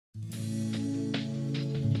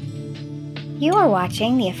You are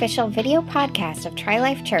watching the official video podcast of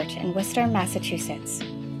TriLife Church in Worcester, Massachusetts.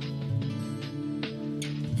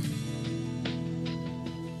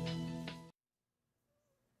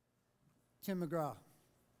 Tim McGraw,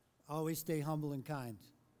 always stay humble and kind.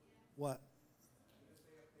 What?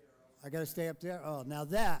 I got to stay up there? Oh, now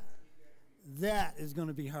that is going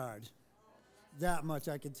to be hard. That much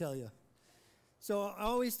I can tell you. So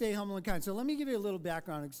always stay humble and kind. So let me give you a little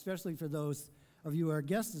background, especially for those of you who are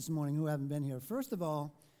guests this morning who haven't been here. First of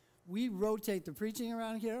all, we rotate the preaching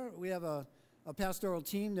around here. We have a pastoral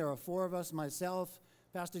team. There are 4 of us, myself,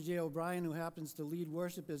 Pastor Jay O'Brien, who happens to lead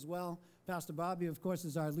worship as well. Pastor Bobby, of course,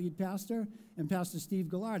 is our lead pastor, and Pastor Steve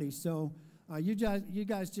Gallardi. So you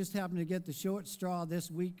guys just happen to get the short straw this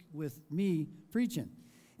week with me preaching.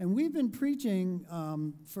 And we've been preaching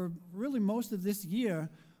for really most of this year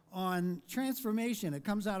on transformation. It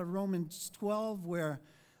comes out of Romans 12, where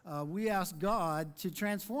we ask God to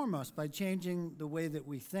transform us by changing the way that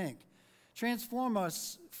we think. Transform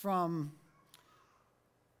us from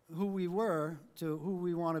who we were to who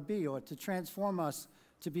we want to be, or to transform us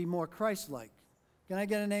to be more Christ-like. Can I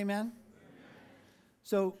get an amen? Amen?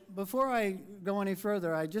 So before I go any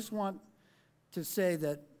further, I just want to say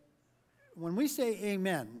that when we say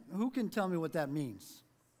amen, who can tell me what that means?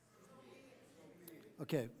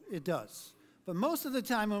 Okay, it does. But most of the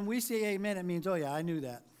time when we say amen, it means, oh yeah, I knew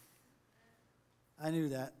that. I knew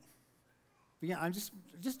that. But yeah, I'm just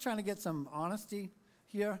trying to get some honesty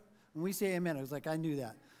here. When we say amen, it was like, I knew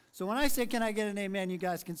that. So when I say, can I get an amen, you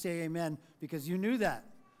guys can say amen because you knew that.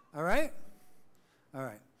 All right? All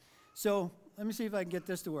right. So let me see if I can get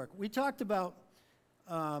this to work. We talked about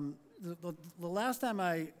the last time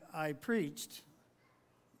I preached.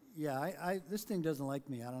 Yeah, this thing doesn't like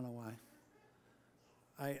me. I don't know why.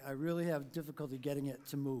 I really have difficulty getting it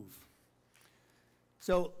to move.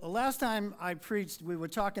 So the last time I preached, we were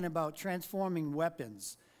talking about transforming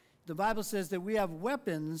weapons. The Bible says that we have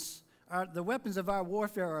weapons. The weapons of our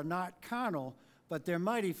warfare are not carnal, but they're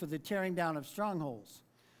mighty for the tearing down of strongholds.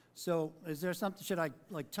 So is there something, should I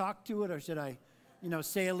talk to it, or should I,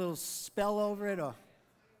 say a little spell over it, or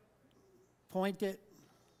point it?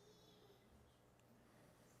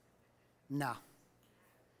 Nah.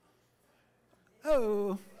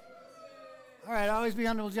 Oh. All right, always be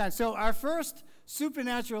humble, John. So our first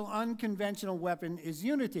supernatural, unconventional weapon is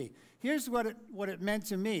unity. Here's what it meant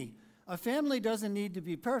to me. A family doesn't need to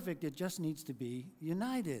be perfect, it just needs to be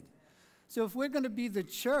united. So if we're going to be the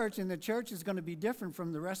church, and the church is going to be different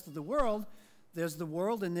from the rest of the world, there's the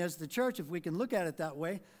world and there's the church, if we can look at it that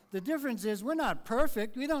way. The difference is we're not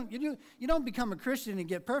perfect. You don't become a Christian and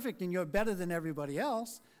get perfect and you're better than everybody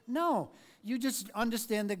else. No, you just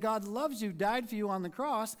understand that God loves you, died for you on the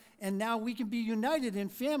cross, and now we can be united in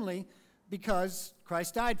family because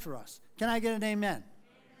Christ died for us. Can I get an amen? Amen?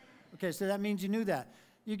 Okay, so that means you knew that.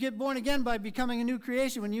 You get born again by becoming a new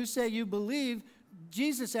creation. When you say you believe,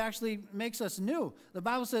 Jesus actually makes us new. The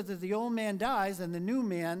Bible says that the old man dies and the new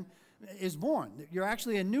man is born. You're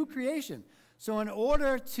actually a new creation. So in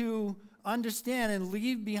order to understand and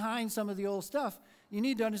leave behind some of the old stuff, you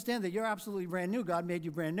need to understand that you're absolutely brand new. God made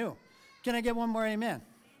you brand new. Can I get one more amen?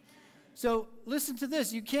 So listen to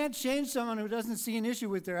this. You can't change someone who doesn't see an issue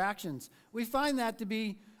with their actions. We find that to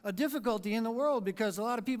be a difficulty in the world because a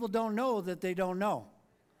lot of people don't know that they don't know.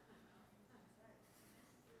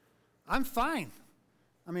 I'm fine.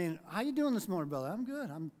 I mean, how you doing this morning, brother? I'm good.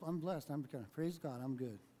 I'm blessed. Praise God, I'm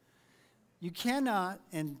good. You cannot,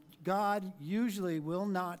 and God usually will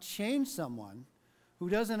not change someone who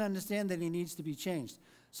doesn't understand that he needs to be changed.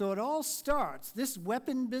 So it all starts, this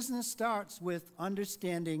weapon business starts with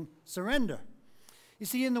understanding surrender. You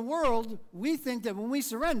see, in the world, we think that when we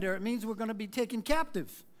surrender, it means we're going to be taken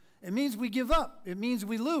captive. It means we give up. It means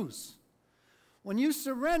we lose. When you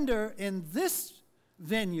surrender in this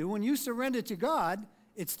venue, when you surrender to God,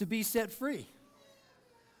 it's to be set free.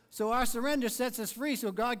 So our surrender sets us free so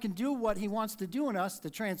God can do what he wants to do in us to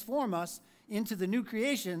transform us into the new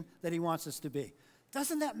creation that he wants us to be.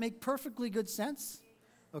 Doesn't that make perfectly good sense?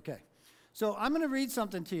 Okay, so I'm going to read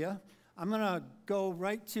something to you. I'm going to go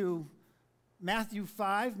right to Matthew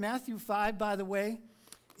 5. Matthew 5, by the way,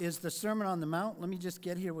 is the Sermon on the Mount. Let me just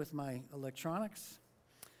get here with my electronics.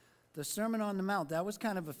 The Sermon on the Mount, that was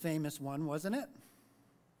kind of a famous one, wasn't it?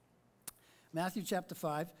 Matthew chapter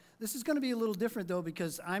 5. This is going to be a little different, though,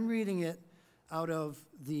 because I'm reading it out of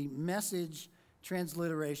the Message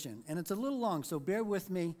transliteration. And it's a little long, so bear with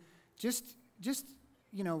me. Just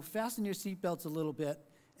fasten your seatbelts a little bit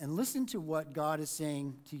and listen to what God is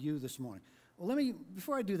saying to you this morning. Well,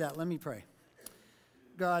 before I do that, let me pray.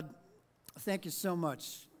 God, thank you so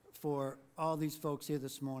much for all these folks here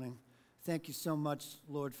this morning. Thank you so much,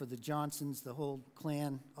 Lord, for the Johnsons, the whole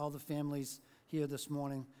clan, all the families here this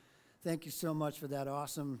morning. Thank you so much for that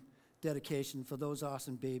awesome dedication, for those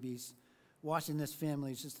awesome babies. Watching this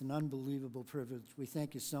family is just an unbelievable privilege. We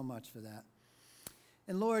thank you so much for that.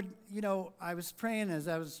 And Lord, you know, I was praying as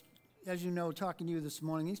you know, talking to you this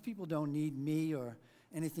morning. These people don't need me or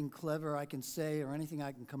anything clever I can say or anything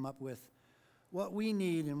I can come up with. What we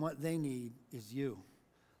need and what they need is you.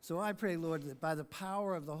 So I pray, Lord, that by the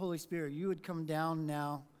power of the Holy Spirit, you would come down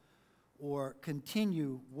now or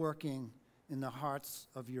continue working in the hearts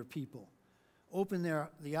of your people. Open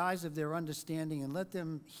the eyes of their understanding and let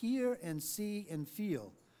them hear and see and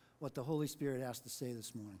feel what the Holy Spirit has to say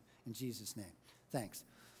this morning. In Jesus' name. Thanks.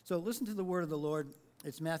 So listen to the word of the Lord.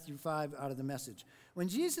 It's Matthew 5 out of the Message. When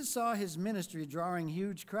Jesus saw his ministry drawing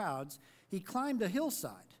huge crowds, he climbed a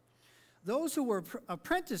hillside. Those who were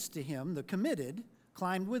apprenticed to him, the committed,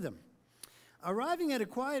 climbed with him. Arriving at a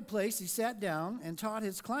quiet place, he sat down and taught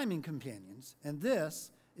his climbing companions. And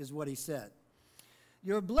this is what he said.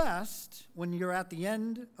 You're blessed when you're at the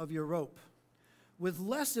end of your rope. With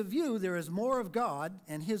less of you, there is more of God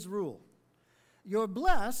and his rule. You're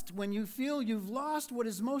blessed when you feel you've lost what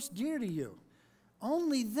is most dear to you.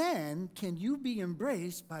 Only then can you be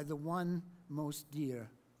embraced by the one most dear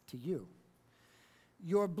to you.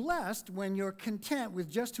 You're blessed when you're content with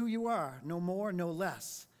just who you are, no more, no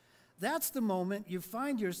less. That's the moment you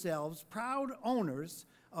find yourselves proud owners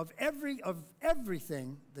of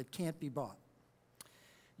everything that can't be bought.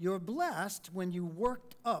 You're blessed when you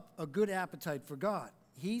worked up a good appetite for God.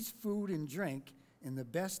 He's food and drink and the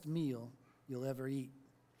best meal you'll ever eat.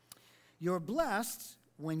 You're blessed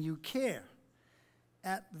when you care.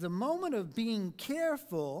 At the moment of being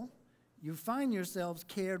careful, you find yourselves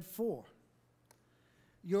cared for.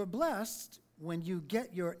 You're blessed when you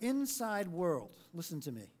get your inside world. Listen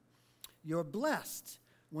to me. You're blessed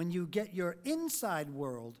when you get your inside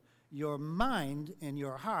world, your mind and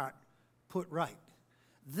your heart put right.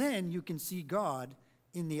 Then you can see God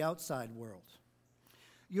in the outside world.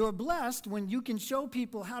 You're blessed when you can show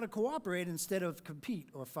people how to cooperate instead of compete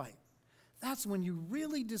or fight. That's when you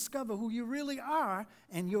really discover who you really are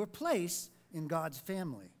and your place in God's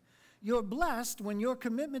family. You're blessed when your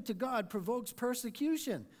commitment to God provokes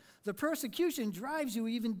persecution. The persecution drives you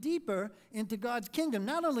even deeper into God's kingdom.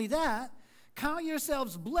 Not only that, count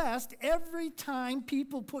yourselves blessed every time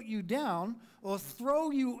people put you down or throw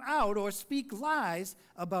you out or speak lies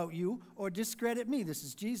about you or discredit me. This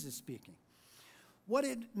is Jesus speaking. What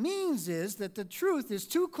it means is that the truth is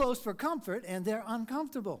too close for comfort and they're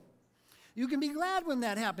uncomfortable. You can be glad when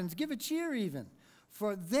that happens. Give a cheer even.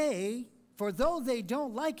 For though they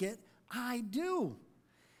don't like it, I do.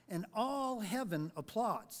 And all heaven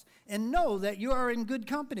applauds. And know that you are in good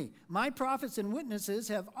company. My prophets and witnesses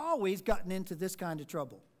have always gotten into this kind of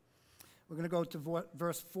trouble. We're going to go to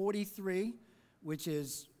verse 43, which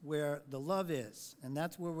is where the love is. And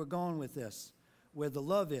that's where we're going with this, where the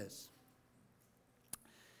love is.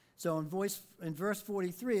 So in verse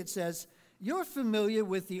 43, it says, you're familiar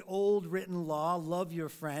with the old written law, love your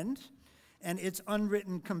friend, and its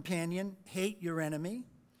unwritten companion, hate your enemy.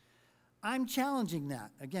 I'm challenging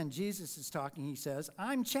that. Again, Jesus is talking, he says,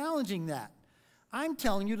 I'm challenging that. I'm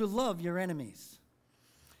telling you to love your enemies.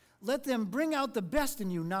 Let them bring out the best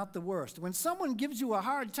in you, not the worst. When someone gives you a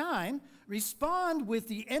hard time, respond with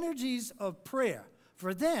the energies of prayer,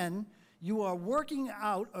 for then you are working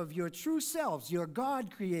out of your true selves, your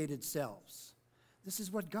God-created selves. This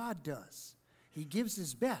is what God does. He gives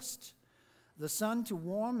his best, the sun to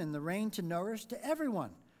warm and the rain to nourish to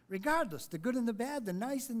everyone, regardless, the good and the bad, the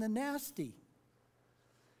nice and the nasty.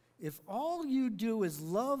 If all you do is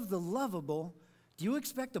love the lovable, do you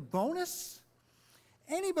expect a bonus?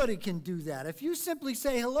 Anybody can do that. If you simply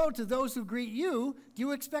say hello to those who greet you, do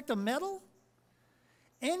you expect a medal?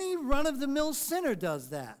 Any run-of-the-mill sinner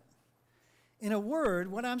does that. In a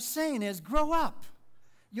word, what I'm saying is grow up.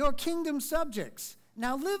 You're kingdom subjects.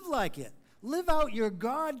 Now live like it. Live out your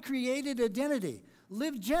God-created identity.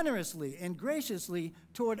 Live generously and graciously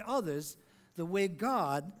toward others the way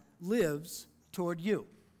God lives toward you.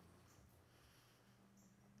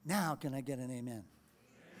 Now, can I get an amen?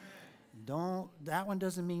 That one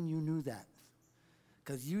doesn't mean you knew that,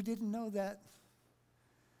 because you didn't know that.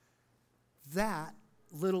 That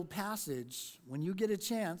little passage, when you get a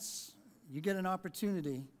chance, you get an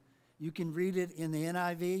opportunity, you can read it in the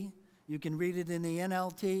NIV, you can read it in the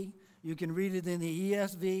NLT, you can read it in the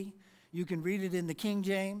ESV, you can read it in the King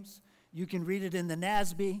James, you can read it in the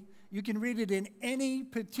NASB, you can read it in any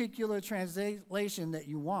particular translation that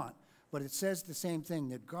you want, but it says the same thing,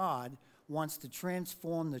 that God wants to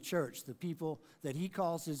transform the church, the people that he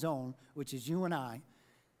calls his own, which is you and I.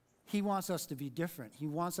 He wants us to be different. He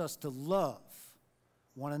wants us to love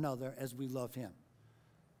one another as we love him.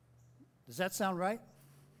 Does that sound right?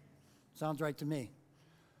 Sounds right to me.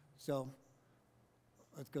 So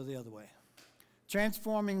let's go the other way.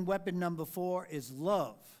 Transforming weapon number 4 is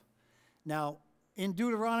love. Now, in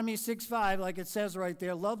Deuteronomy 6:5, like it says right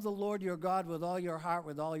there, love the Lord your God with all your heart,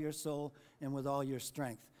 with all your soul, and with all your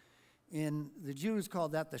strength. The Jews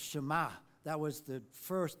called that the Shema. That was the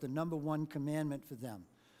number 1 commandment for them.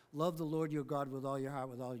 Love the Lord your God with all your heart,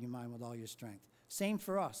 with all your mind, with all your strength. Same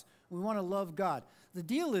for us. We want to love God. The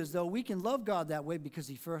deal is, though, we can love God that way because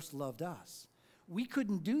he first loved us. We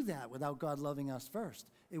couldn't do that without God loving us first.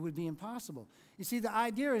 It would be impossible. You see, the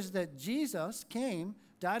idea is that Jesus came,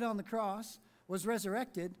 died on the cross, was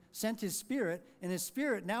resurrected, sent his Spirit, and his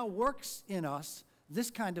Spirit now works in us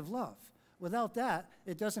this kind of love. Without that,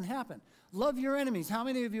 it doesn't happen. Love your enemies. How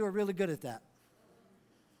many of you are really good at that?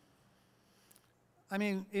 I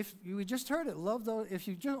mean, if we just heard it, love those. If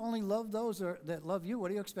you just only love those that love you, what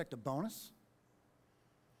do you expect, a bonus?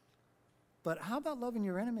 But how about loving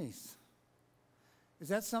your enemies? Is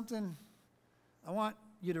that something? I want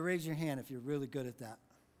you to raise your hand if you're really good at that.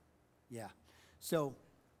 Yeah. So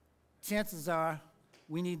chances are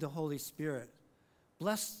we need the Holy Spirit.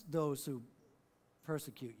 Bless those who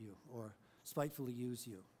persecute you or spitefully use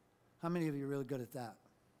you. How many of you are really good at that?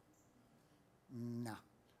 No,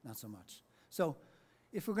 not so much. So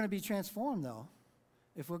if we're going to be transformed, though,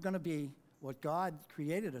 if we're going to be what God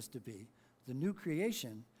created us to be, the new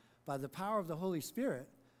creation, by the power of the Holy Spirit,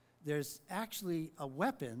 there's actually a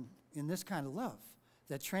weapon in this kind of love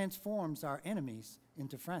that transforms our enemies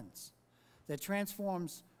into friends, that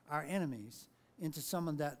transforms our enemies into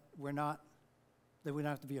someone that we don't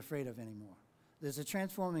have to be afraid of anymore. There's a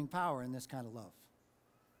transforming power in this kind of love.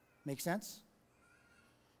 Make sense?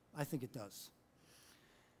 I think it does.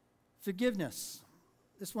 Forgiveness.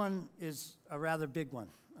 This one is a rather big one.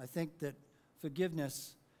 I think that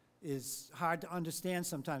forgiveness is hard to understand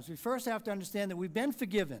sometimes. We first have to understand that we've been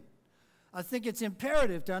forgiven. I think it's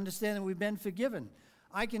imperative to understand that we've been forgiven.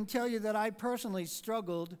 I can tell you that I personally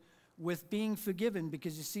struggled with being forgiven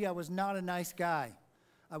because, you see, I was not a nice guy.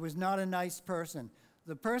 I was not a nice person.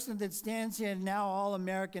 The person that stands here now, all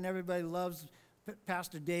American, everybody loves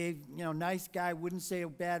Pastor Dave, nice guy, wouldn't say a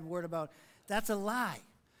bad word about, that's a lie.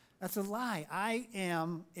 That's a lie. I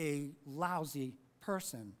am a lousy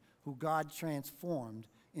person who God transformed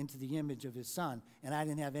into the image of his Son, and I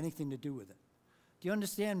didn't have anything to do with it. Do you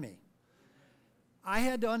understand me? I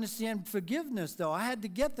had to understand forgiveness, though. I had to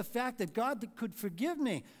get the fact that God could forgive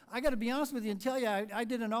me. I got to be honest with you and tell you, I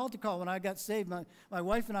did an altar call when I got saved. My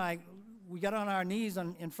wife and I, we got on our knees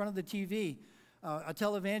in front of the TV. A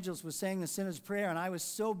televangelist was saying the sinner's prayer, and I was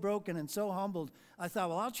so broken and so humbled. I thought,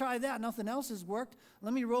 well, I'll try that. Nothing else has worked.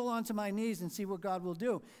 Let me roll onto my knees and see what God will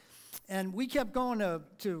do. And we kept going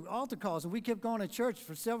to altar calls, and we kept going to church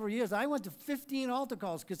for several years. I went to 15 altar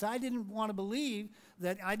calls because I didn't want to believe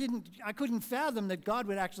that I couldn't fathom that God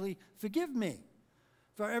would actually forgive me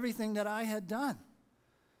for everything that I had done.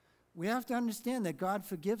 We have to understand that God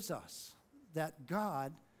forgives us, that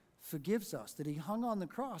he hung on the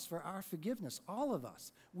cross for our forgiveness, all of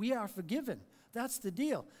us. We are forgiven. That's the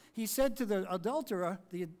deal. He said to the adulteress,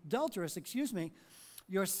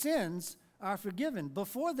 your sins are forgiven.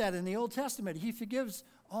 Before that, in the Old Testament, he forgives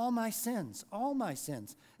all my sins, all my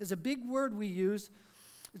sins. There's a big word we use.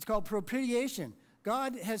 It's called propitiation.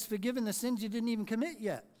 God has forgiven the sins you didn't even commit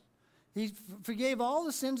yet. He forgave all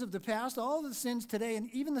the sins of the past, all the sins today, and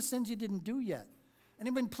even the sins you didn't do yet.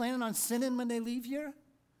 Anyone planning on sinning when they leave here?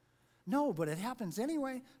 No, but it happens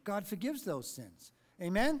anyway. God forgives those sins.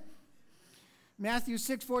 Amen? Matthew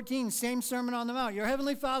 6:14, same Sermon on the Mount. Your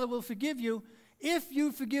heavenly Father will forgive you if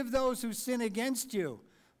you forgive those who sin against you.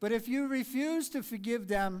 But if you refuse to forgive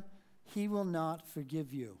them, he will not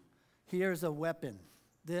forgive you. Here's a weapon.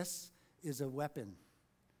 This is a weapon.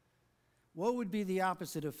 What would be the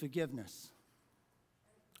opposite of forgiveness?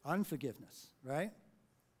 Unforgiveness, right?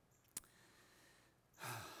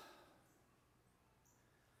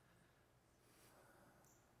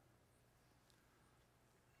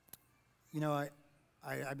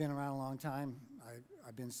 I've been around a long time.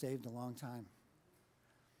 I've been saved a long time.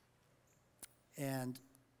 And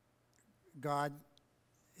God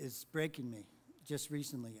is breaking me just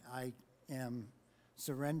recently. I am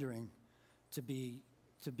surrendering to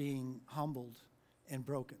being humbled and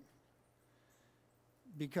broken,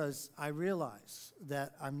 because I realize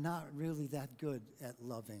that I'm not really that good at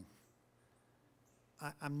loving.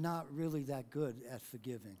 I'm not really that good at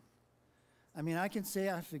forgiving. I mean, I can say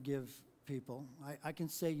I forgive people. I can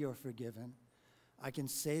say you're forgiven. I can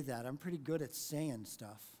say that. I'm pretty good at saying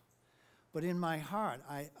stuff. But in my heart,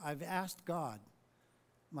 I've asked God,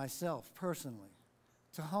 myself personally,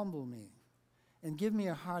 to humble me and give me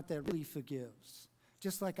a heart that really forgives,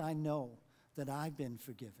 just like I know that I've been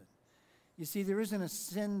forgiven. You see, there isn't a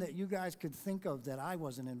sin that you guys could think of that I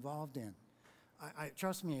wasn't involved in.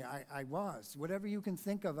 Trust me, I was. Whatever you can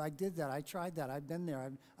think of, I did that. I tried that. I've been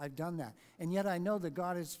there. I've done that. And yet I know that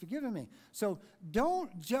God has forgiven me. So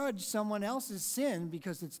don't judge someone else's sin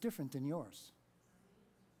because it's different than yours.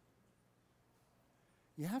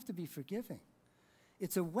 You have to be forgiving.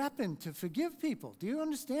 It's a weapon to forgive people. Do you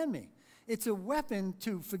understand me? It's a weapon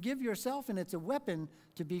to forgive yourself, and it's a weapon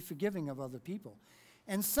to be forgiving of other people.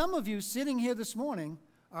 And some of you sitting here this morning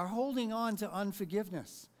are holding on to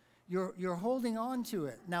unforgiveness. You're holding on to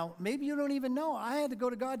it. Now, maybe you don't even know. I had to go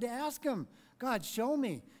to God to ask him, God, show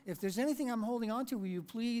me. If there's anything I'm holding on to, will you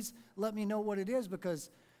please let me know what it is?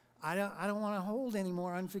 Because I don't want to hold any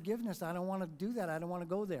more unforgiveness. I don't want to do that. I don't want to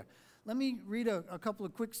go there. Let me read a couple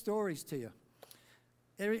of quick stories to you.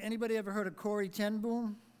 Anybody ever heard of Corrie ten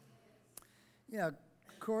Boom? Yeah,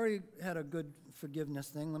 Corrie had a good forgiveness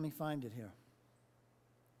thing. Let me find it here.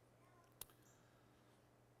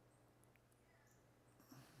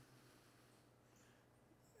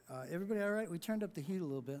 Everybody all right? We turned up the heat a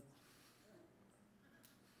little bit.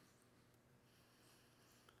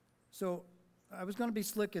 So I was going to be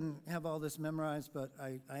slick and have all this memorized, but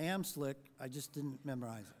I am slick. I just didn't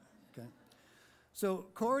memorize it, okay? So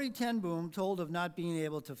Corrie ten Boom told of not being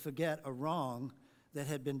able to forget a wrong that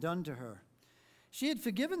had been done to her. She had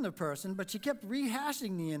forgiven the person, but she kept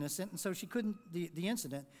rehashing the incident,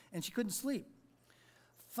 and she couldn't sleep.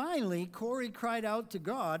 Finally, Corrie cried out to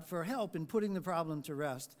God for help in putting the problem to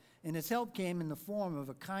rest, and his help came in the form of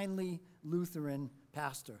a kindly Lutheran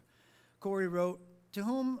pastor. Corrie wrote, to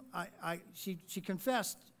whom she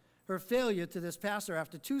confessed her failure to this pastor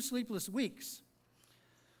after 2 sleepless weeks.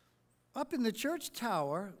 Up in the church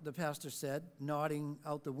tower, the pastor said, nodding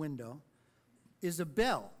out the window, is a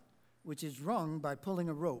bell, which is rung by pulling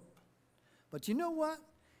a rope. But you know what?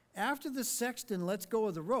 After the sexton lets go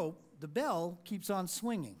of the rope, the bell keeps on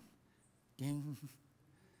swinging. Ding,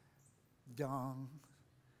 dong,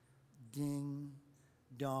 ding,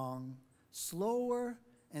 dong, slower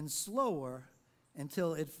and slower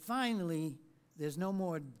until it finally, there's no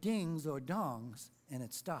more dings or dongs, and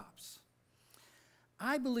it stops.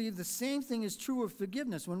 I believe the same thing is true of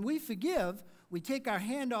forgiveness. When we forgive, we take our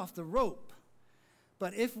hand off the rope.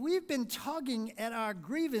 But if we've been tugging at our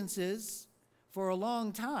grievances for a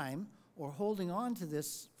long time, or holding on to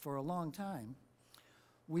this for a long time,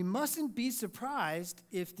 we mustn't be surprised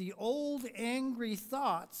if the old angry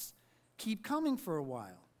thoughts keep coming for a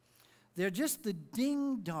while. They're just the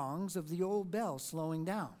ding-dongs of the old bell slowing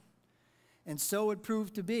down. And so it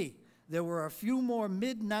proved to be. There were a few more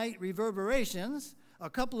midnight reverberations, a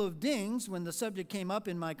couple of dings when the subject came up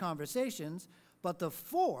in my conversations, but the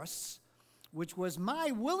force, which was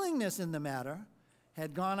my willingness in the matter,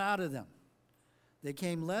 had gone out of them. They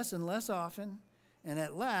came less and less often, and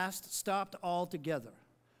at last stopped altogether.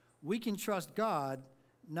 We can trust God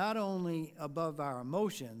not only above our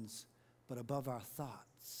emotions, but above our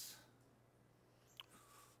thoughts.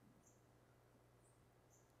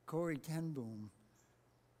 Corrie ten Boom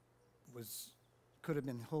could have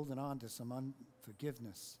been holding on to some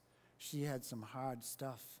unforgiveness. She had some hard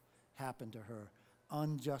stuff happen to her,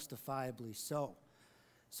 unjustifiably so.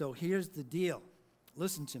 So here's the deal.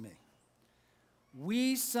 Listen to me.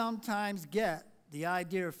 We sometimes get the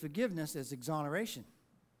idea of forgiveness as exoneration.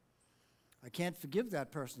 I can't forgive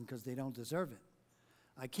that person because they don't deserve it.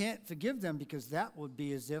 I can't forgive them because that would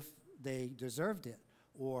be as if they deserved it,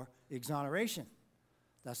 or exoneration.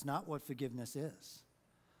 That's not what forgiveness is.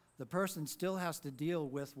 The person still has to deal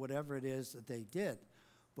with whatever it is that they did.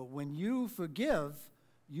 But when you forgive,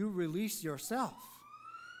 you release yourself.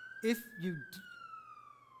 If you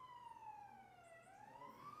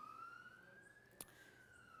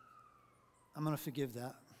I'm going to forgive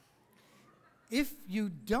that. If you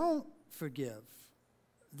don't forgive,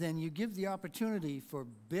 then you give the opportunity for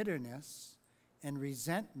bitterness and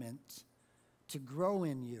resentment to grow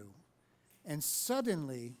in you. And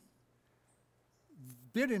suddenly,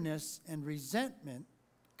 bitterness and resentment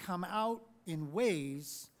come out in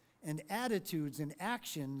ways and attitudes and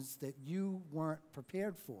actions that you weren't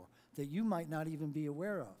prepared for, that you might not even be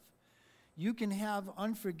aware of. You can have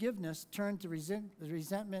unforgiveness turn to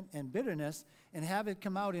resentment and bitterness and have it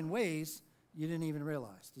come out in ways you didn't even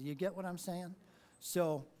realize. Do you get what I'm saying?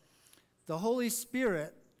 So the Holy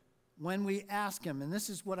Spirit, when we ask him, and this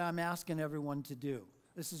is what I'm asking everyone to do.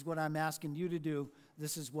 This is what I'm asking you to do.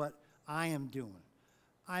 This is what I am doing.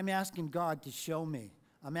 I'm asking God to show me.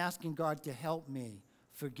 I'm asking God to help me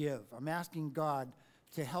forgive. I'm asking God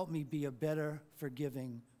to help me be a better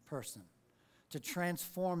forgiving person, to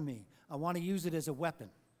transform me. I want to use it as a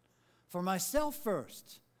weapon. For myself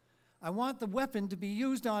first. I want the weapon to be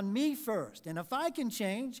used on me first. And if I can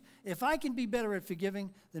change, if I can be better at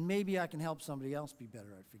forgiving, then maybe I can help somebody else be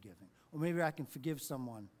better at forgiving. Or maybe I can forgive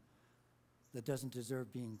someone that doesn't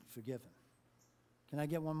deserve being forgiven. Can I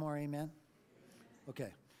get one more amen?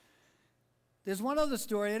 Okay. There's one other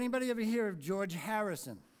story. Anybody ever hear of George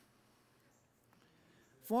Harrison?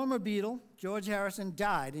 Former Beatle, George Harrison,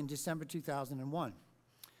 died in December 2001.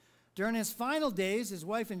 During his final days, his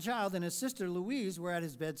wife and child and his sister Louise were at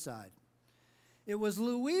his bedside. It was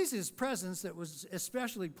Louise's presence that was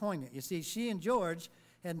especially poignant. You see, she and George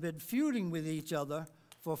had been feuding with each other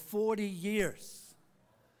for 40 years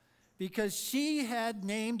because she had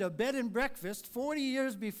named a bed and breakfast 40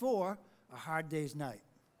 years before a hard day's night.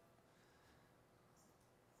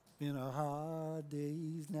 Been a hard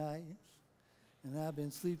day's night, and I've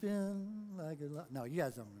been sleeping like a lot. No, you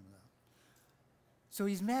guys don't remember that. So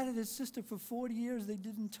he's mad at his sister for 40 years. They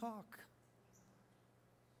didn't talk.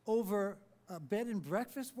 Over a bed and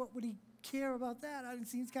breakfast? What would he care about that? It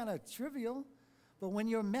seems kind of trivial. But when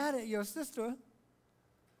you're mad at your sister,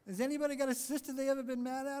 has anybody got a sister they ever been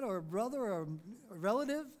mad at, or a brother, or a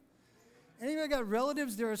relative? Anybody got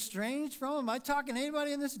relatives they're estranged from? Am I talking to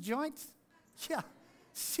anybody in this joint? Yeah,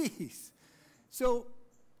 jeez. So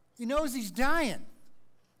he knows he's dying.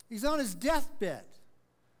 He's on his deathbed.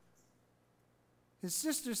 His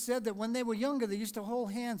sister said that when they were younger, they used to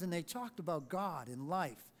hold hands and they talked about God and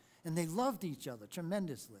life, and they loved each other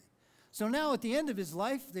tremendously. So now at the end of his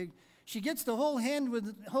life, she gets to hold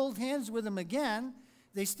hands with him again.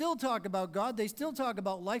 They still talk about God. They still talk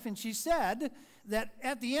about life. And she said that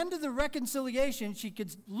at the end of the reconciliation, she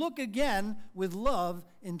could look again with love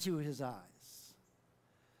into his eyes.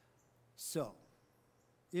 So,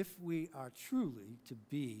 if we are truly to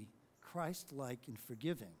be Christ-like and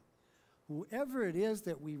forgiving, whoever it is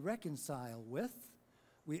that we reconcile with,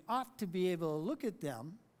 we ought to be able to look at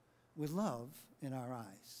them with love in our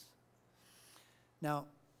eyes. Now,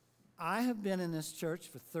 I have been in this church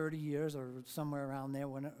for 30 years or somewhere around there,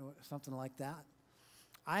 something like that.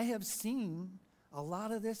 I have seen a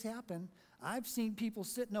lot of this happen. I've seen people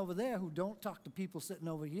sitting over there who don't talk to people sitting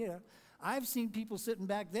over here. I've seen people sitting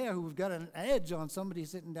back there who've got an edge on somebody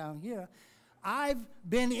sitting down here. I've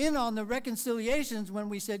been in on the reconciliations when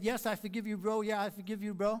we said, yes, I forgive you, bro. Yeah, I forgive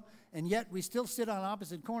you, bro. And yet we still sit on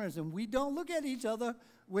opposite corners and we don't look at each other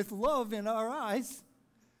with love in our eyes.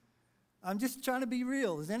 I'm just trying to be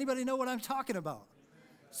real. Does anybody know what I'm talking about?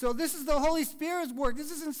 So this is the Holy Spirit's work.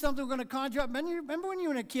 This isn't something we're going to conjure up. Remember when you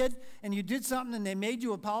were a kid and you did something and they made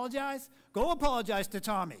you apologize? Go apologize to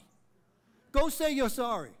Tommy. Go say you're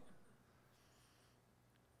sorry.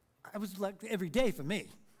 It was like every day for me.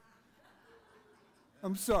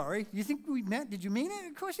 I'm sorry. You think did you mean it?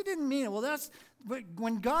 Of course you didn't mean it. Well, but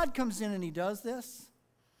when God comes in and he does this,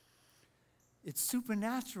 it's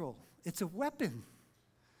supernatural. It's a weapon.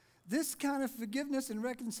 This kind of forgiveness and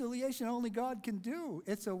reconciliation only God can do.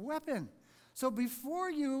 It's a weapon. So before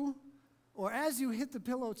you, or as you hit the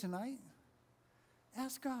pillow tonight,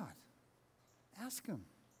 ask God. Ask him.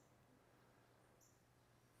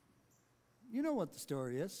 You know what the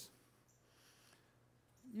story is.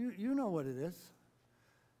 You know what it is.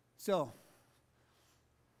 So,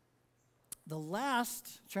 the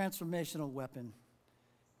last transformational weapon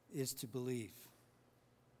is to believe.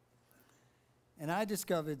 And I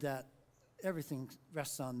discovered that everything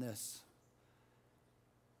rests on this.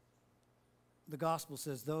 The gospel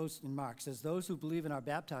says in Mark says, those who believe and are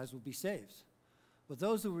baptized will be saved. But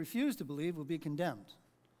those who refuse to believe will be condemned.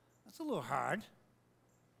 That's a little hard.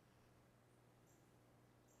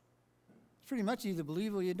 It's pretty much either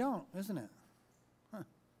believe or you don't, isn't it?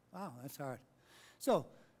 Wow, that's hard. So,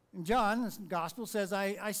 in John, the gospel says,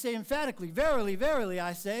 I say emphatically, verily, verily,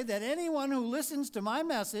 I say, that anyone who listens to my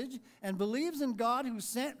message and believes in God who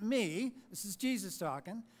sent me, this is Jesus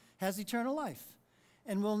talking, has eternal life,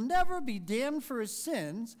 and will never be damned for his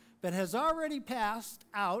sins, but has already passed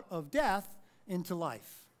out of death into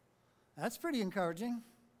life. That's pretty encouraging.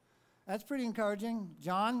 That's pretty encouraging.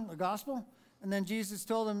 John, the gospel. And then Jesus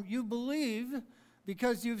told him, you believe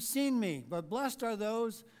because you've seen me, but blessed are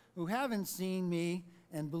those who haven't seen me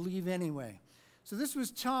and believe anyway. So this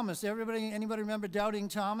was Thomas. Anybody remember doubting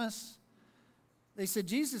Thomas? They said,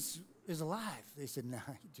 Jesus is alive. They said, no.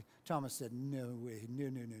 Thomas said, no way,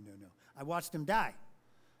 no. I watched him die.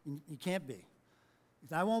 He can't be.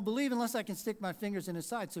 I won't believe unless I can stick my fingers in his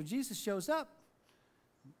side. So Jesus shows up.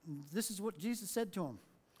 This is what Jesus said to him.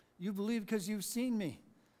 You believe because you've seen me.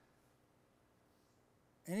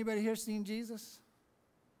 Anybody here seen Jesus?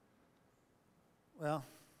 Well,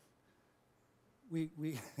 we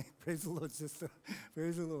praise the Lord, sister.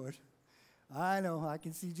 Praise the Lord. I know, I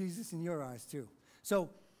can see Jesus in your eyes too.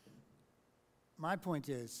 So, my point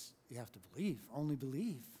is, you have to believe, only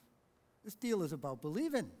believe. This deal is about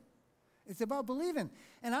believing. It's about believing.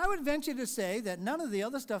 And I would venture to say that none of the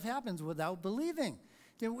other stuff happens without believing.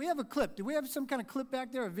 Do we have a clip? Do we have some kind of clip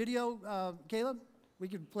back there, a video, Caleb? We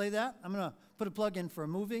could play that. I'm going to put a plug in for a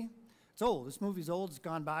movie. It's old. This movie's old. It's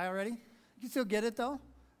gone by already. You can still get it, though.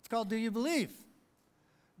 It's called Do You Believe?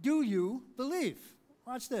 Do you believe?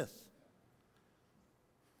 Watch this.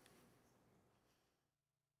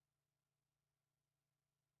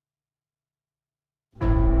 Do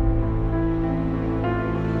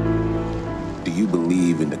you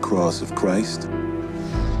believe in the cross of Christ?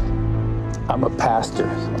 I'm a pastor.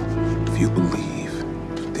 If you believe,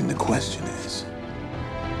 then the question is,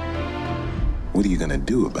 what are you going to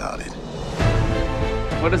do about it?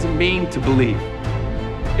 What does it mean to believe?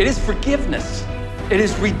 It is forgiveness. It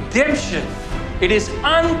is redemption. It is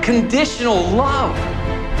unconditional love.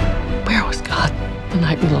 Where was God the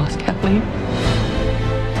night we lost Kathleen?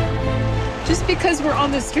 Just because we're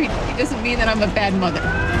on the street doesn't mean that I'm a bad mother.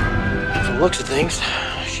 From the looks of things,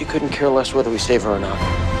 she couldn't care less whether we save her or not.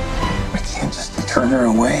 We can't just turn her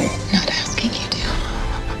away. Not asking you to.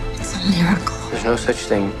 It's a miracle. There's no such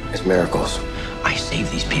thing as miracles. I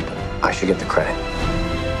saved these people. I should get the credit.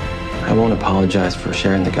 I won't apologize for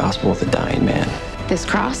sharing the gospel with a dying man. This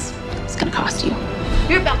cross is gonna cost you.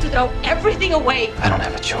 You're about to throw everything away. I don't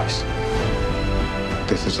have a choice.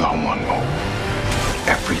 This is our one moment.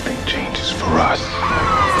 Everything changes for us.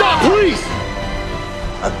 Stop, please!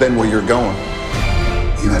 I've been where you're going.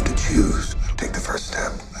 You have to choose. Take the first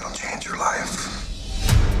step. That'll change your life.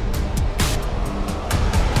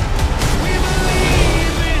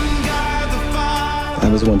 I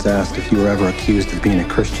was once asked if you were ever accused of being a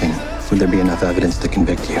Christian, would there be enough evidence to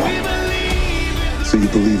convict you? So you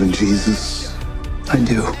believe in Jesus? I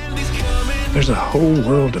do. There's a whole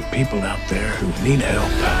world of people out there who need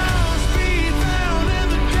help.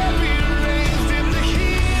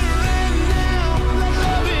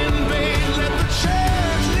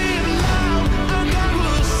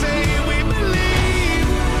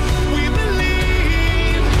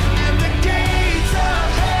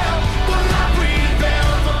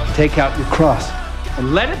 Take out your cross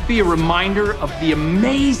and let it be a reminder of the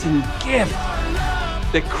amazing gift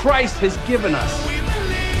that Christ has given us.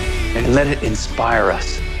 And let it inspire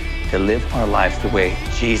us to live our life the way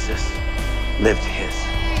Jesus lived his.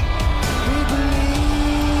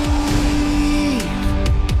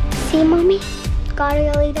 See, Mommy?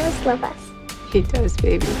 God really does love us. He does,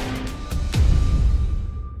 baby.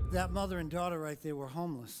 That mother and daughter right there were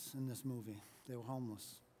homeless in this movie. They were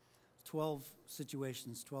homeless. 12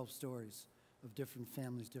 situations, 12 stories of different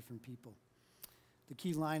families, different people. The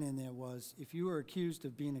key line in there was, if you were accused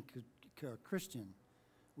of being a Christian,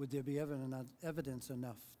 would there be evidence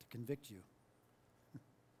enough to convict you?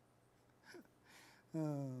 Oh,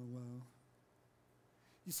 wow.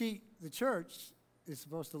 You see, the church is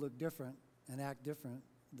supposed to look different and act different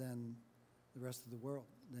than the rest of the world,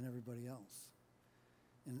 than everybody else.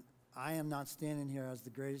 And I am not standing here as the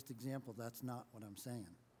greatest example. That's not what I'm saying.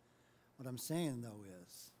 What I'm saying, though,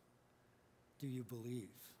 is, do you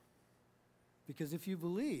believe? Because if you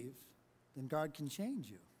believe, then God can change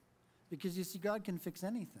you. Because, you see, God can fix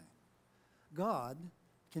anything. God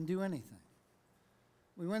can do anything.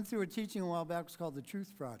 We went through a teaching a while back. It was called the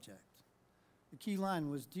Truth Project. The key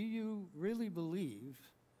line was, do you really believe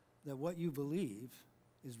that what you believe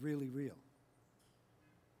is really real?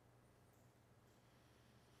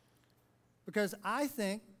 Because I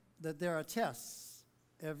think that there are tests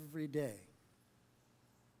every day.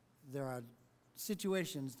 There are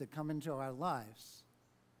situations that come into our lives.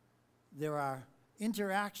 There are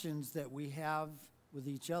interactions that we have with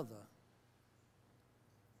each other.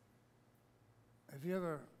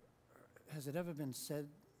 Has it ever been said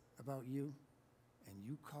about you, and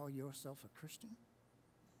you call yourself a Christian?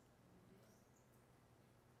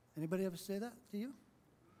 Anybody ever say that to you?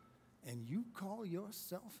 And you call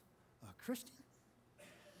yourself a Christian?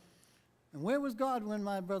 And where was God when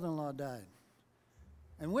my brother-in-law died?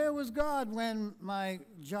 And where was God when my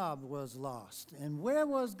job was lost? And where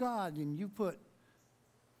was God? And you put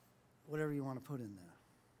whatever you want to put in there.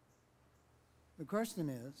 The question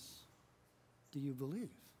is, do you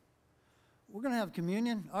believe? We're going to have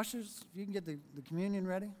communion. Ushers, if you can get the communion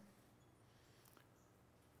ready.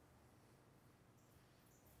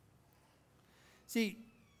 See,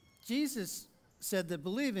 Jesus said that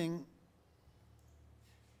believing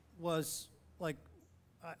was, like,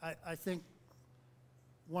 I think,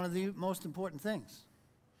 one of the most important things.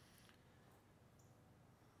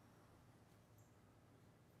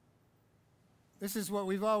 This is what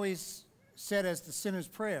we've always said as the sinner's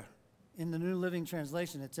prayer in the New Living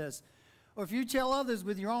Translation. It says, or if you tell others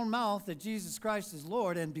with your own mouth that Jesus Christ is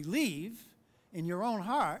Lord and believe in your own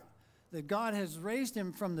heart that God has raised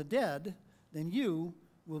him from the dead, then you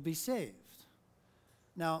will be saved.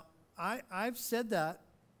 Now, I've said that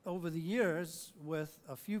over the years with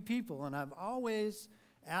a few people, and I've always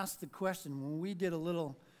asked the question when we did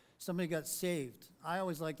somebody got saved. I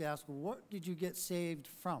always like to ask, well, what did you get saved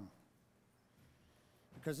from?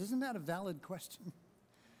 Because isn't that a valid question?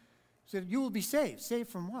 So you will be saved. Saved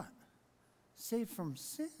from what? Saved from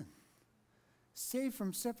sin. Saved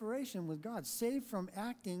from separation with God. Saved from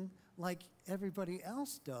acting like everybody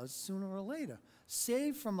else does sooner or later.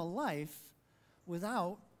 Saved from a life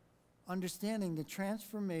without understanding the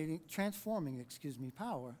transforming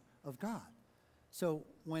power of God. So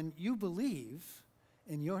when you believe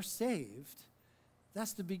and you're saved,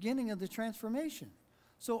 that's the beginning of the transformation.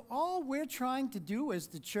 So all we're trying to do as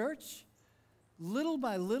the church, little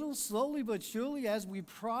by little, slowly but surely, as we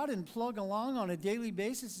prod and plug along on a daily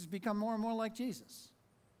basis, is become more and more like Jesus.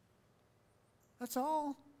 That's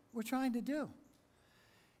all we're trying to do.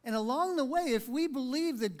 And along the way, if we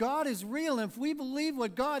believe that God is real, if we believe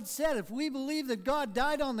what God said, if we believe that God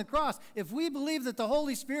died on the cross, if we believe that the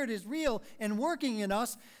Holy Spirit is real and working in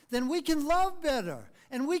us, then we can love better,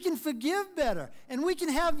 and we can forgive better, and we can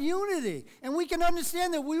have unity, and we can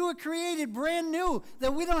understand that we were created brand new,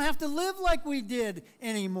 that we don't have to live like we did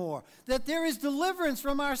anymore, that there is deliverance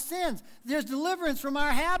from our sins, there's deliverance from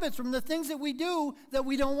our habits, from the things that we do that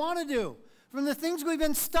we don't want to do, from the things we've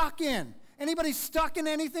been stuck in. Anybody stuck in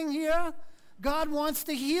anything here? God wants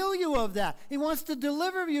to heal you of that. He wants to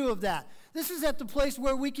deliver you of that. This is at the place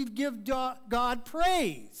where we could give God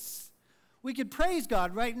praise. We could praise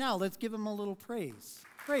God right now. Let's give him a little praise.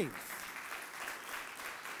 Praise.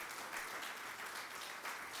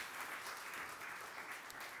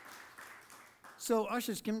 So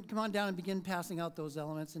ushers, come on down and begin passing out those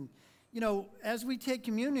elements. And you know, as we take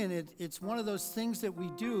communion, it's one of those things that we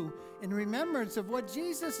do in remembrance of what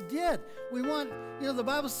Jesus did. We want, you know, the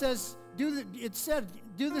Bible says, do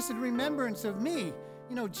this in remembrance of me.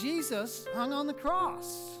 You know, Jesus hung on the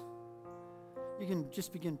cross. You can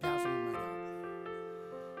just begin passing him right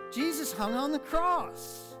out. Jesus hung on the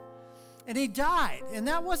cross, and he died. And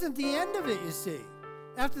that wasn't the end of it, you see.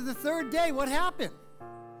 After the third day, what happened?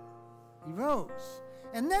 He rose.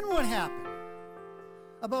 And then what happened?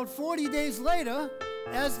 About 40 days later,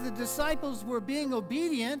 as the disciples were being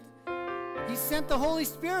obedient, he sent the Holy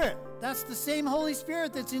Spirit. That's the same Holy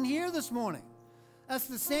Spirit that's in here this morning. That's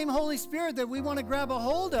the same Holy Spirit that we want to grab a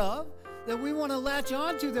hold of, that we want to latch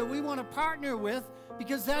onto, that we want to partner with,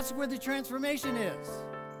 because that's where the transformation is.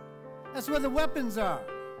 That's where the weapons are.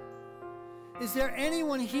 Is there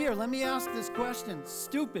anyone here? Let me ask this question.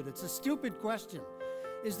 Stupid. It's a stupid question.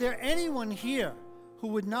 Is there anyone here who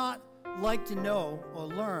would not like to know or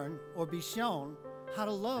learn or be shown how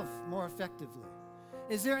to love more effectively?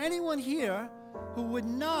 Is there anyone here who would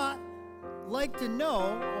not like to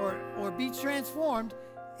know or be transformed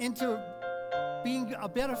into being a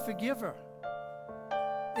better forgiver?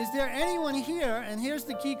 Is there anyone here, and here's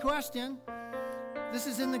the key question, this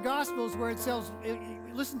is in the Gospels where it says,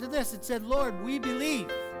 listen to this, it said, Lord, we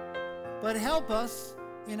believe, but help us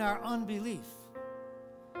in our unbelief.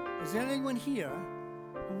 Is there anyone here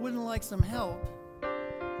who wouldn't like some help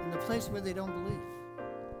in the place where they don't believe?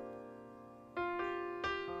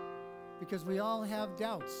 Because we all have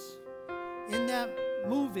doubts. In that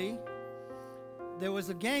movie, there was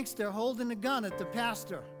a gangster holding a gun at the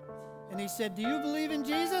pastor, and he said, do you believe in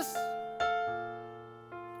Jesus?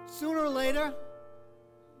 Sooner or later,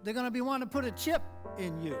 they're going to be wanting to put a chip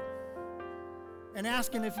in you and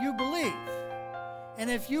asking if you believe. And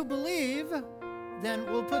if you believe, then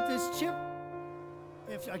we'll put this chip,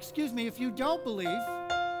 if you don't believe,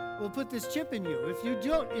 we'll put this chip in you. If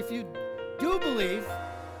you do believe,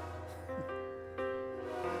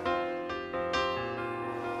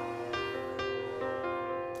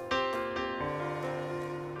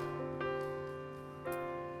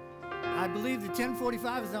 I believe that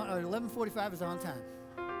 10:45 is on, or 11:45 is on time.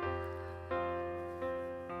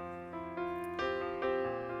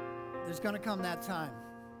 There's going to come that time.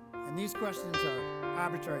 And these questions are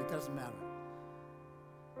arbitrary. It doesn't matter.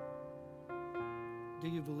 Do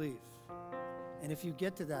you believe? And if you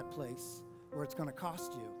get to that place where it's going to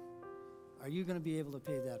cost you, are you going to be able to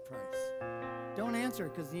pay that price? Don't answer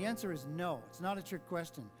it, because the answer is no. It's not a trick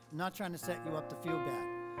question. I'm not trying to set you up to feel bad.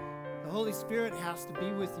 The Holy Spirit has to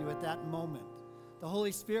be with you at that moment. The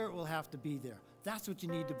Holy Spirit will have to be there. That's what you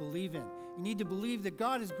need to believe in. You need to believe that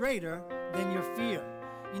God is greater than your fear.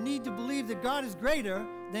 You need to believe that God is greater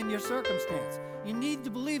than your circumstance. You need to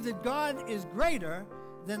believe that God is greater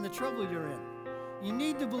than the trouble you're in. You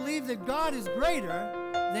need to believe that God is greater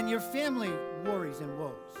than your family worries and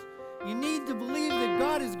woes. You need to believe that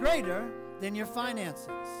God is greater than your finances.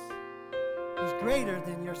 He's greater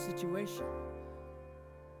than your situation.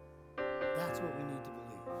 That's what we need to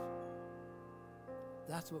believe.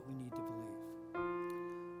 That's what we need to believe.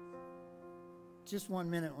 Just 1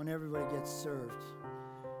 minute when everybody gets served.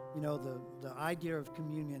 You know, the idea of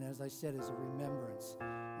communion, as I said, is a remembrance.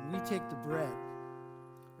 When we take the bread,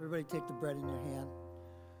 everybody take the bread in your hand.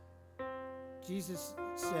 Jesus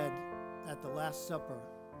said at the Last Supper,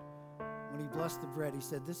 when he blessed the bread, he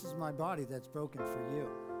said, "This is my body that's broken for you."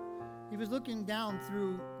 He was looking down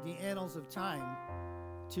through the annals of time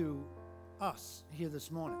to us here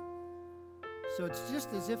this morning. So it's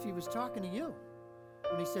just as if he was talking to you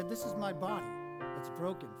when he said, "This is my body that's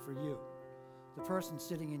broken for you." The person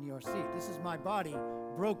sitting in your seat, "This is my body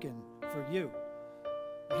broken for you."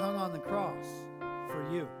 He hung on the cross for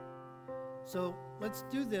you. So let's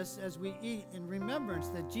do this as we eat in remembrance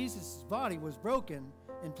that Jesus' body was broken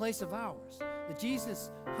in place of ours. That Jesus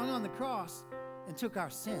hung on the cross and took our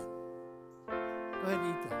sin. Go ahead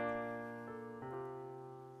and eat that.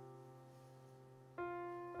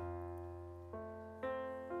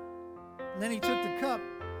 And then he took the cup.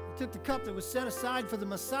 He took the cup that was set aside for the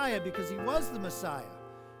Messiah because he was the Messiah.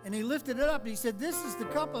 And he lifted it up and he said, "This is the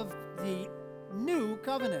cup of the new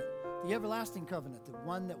covenant, the everlasting covenant, the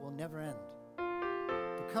one that will never end."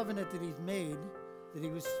 The covenant that he's made, that he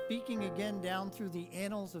was speaking again down through the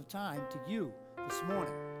annals of time to you this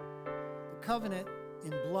morning. The covenant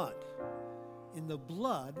in blood, in the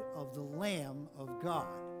blood of the Lamb of God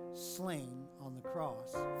slain on the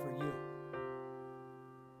cross for you.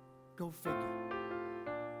 Go figure.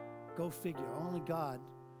 Go figure. Only God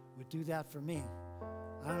would do that for me.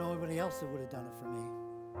 I don't know anybody else that would have done it for me.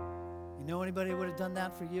 You know anybody who would have done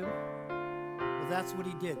that for you? Well, that's what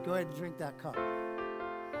he did. Go ahead and drink that cup.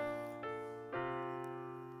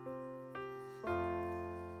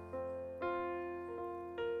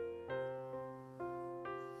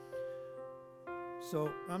 So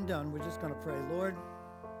I'm done. We're just going to pray. Lord,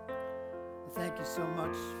 I thank you so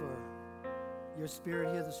much for your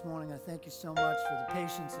spirit here this morning. I thank you so much for the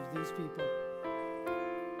patience of these people.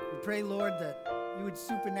 We pray, Lord, that you would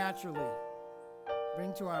supernaturally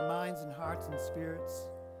bring to our minds and hearts and spirits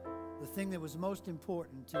the thing that was most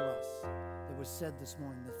important to us that was said this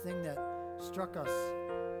morning, the thing that struck us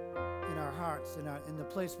in our hearts, in the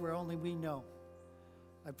place where only we know.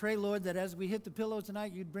 I pray, Lord, that as we hit the pillow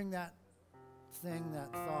tonight, you'd bring that thing,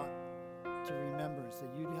 that thought to remembrance,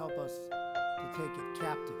 that you'd help us to take it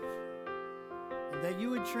captive, and that you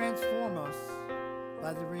would transform us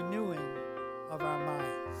by the renewing of our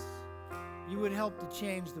minds. You would help to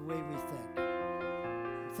change the way we think.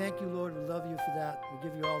 Thank you, Lord. We love you for that. We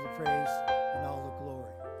give you all the praise and all the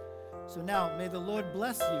glory. So now, may the Lord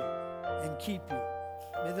bless you and keep you.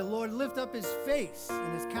 May the Lord lift up his face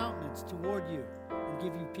and his countenance toward you and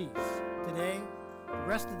give you peace today, the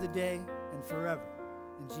rest of the day, and forever.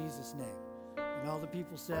 In Jesus' name. And all the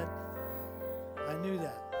people said, I knew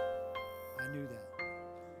that. I knew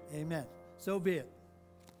that. Amen. So be it.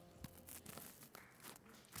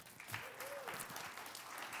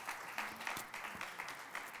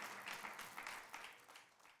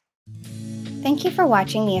 Thank you for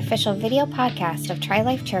watching the official video podcast of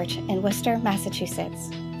TriLife Church in Worcester, Massachusetts.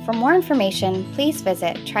 For more information, please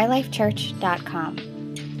visit trilifechurch.com.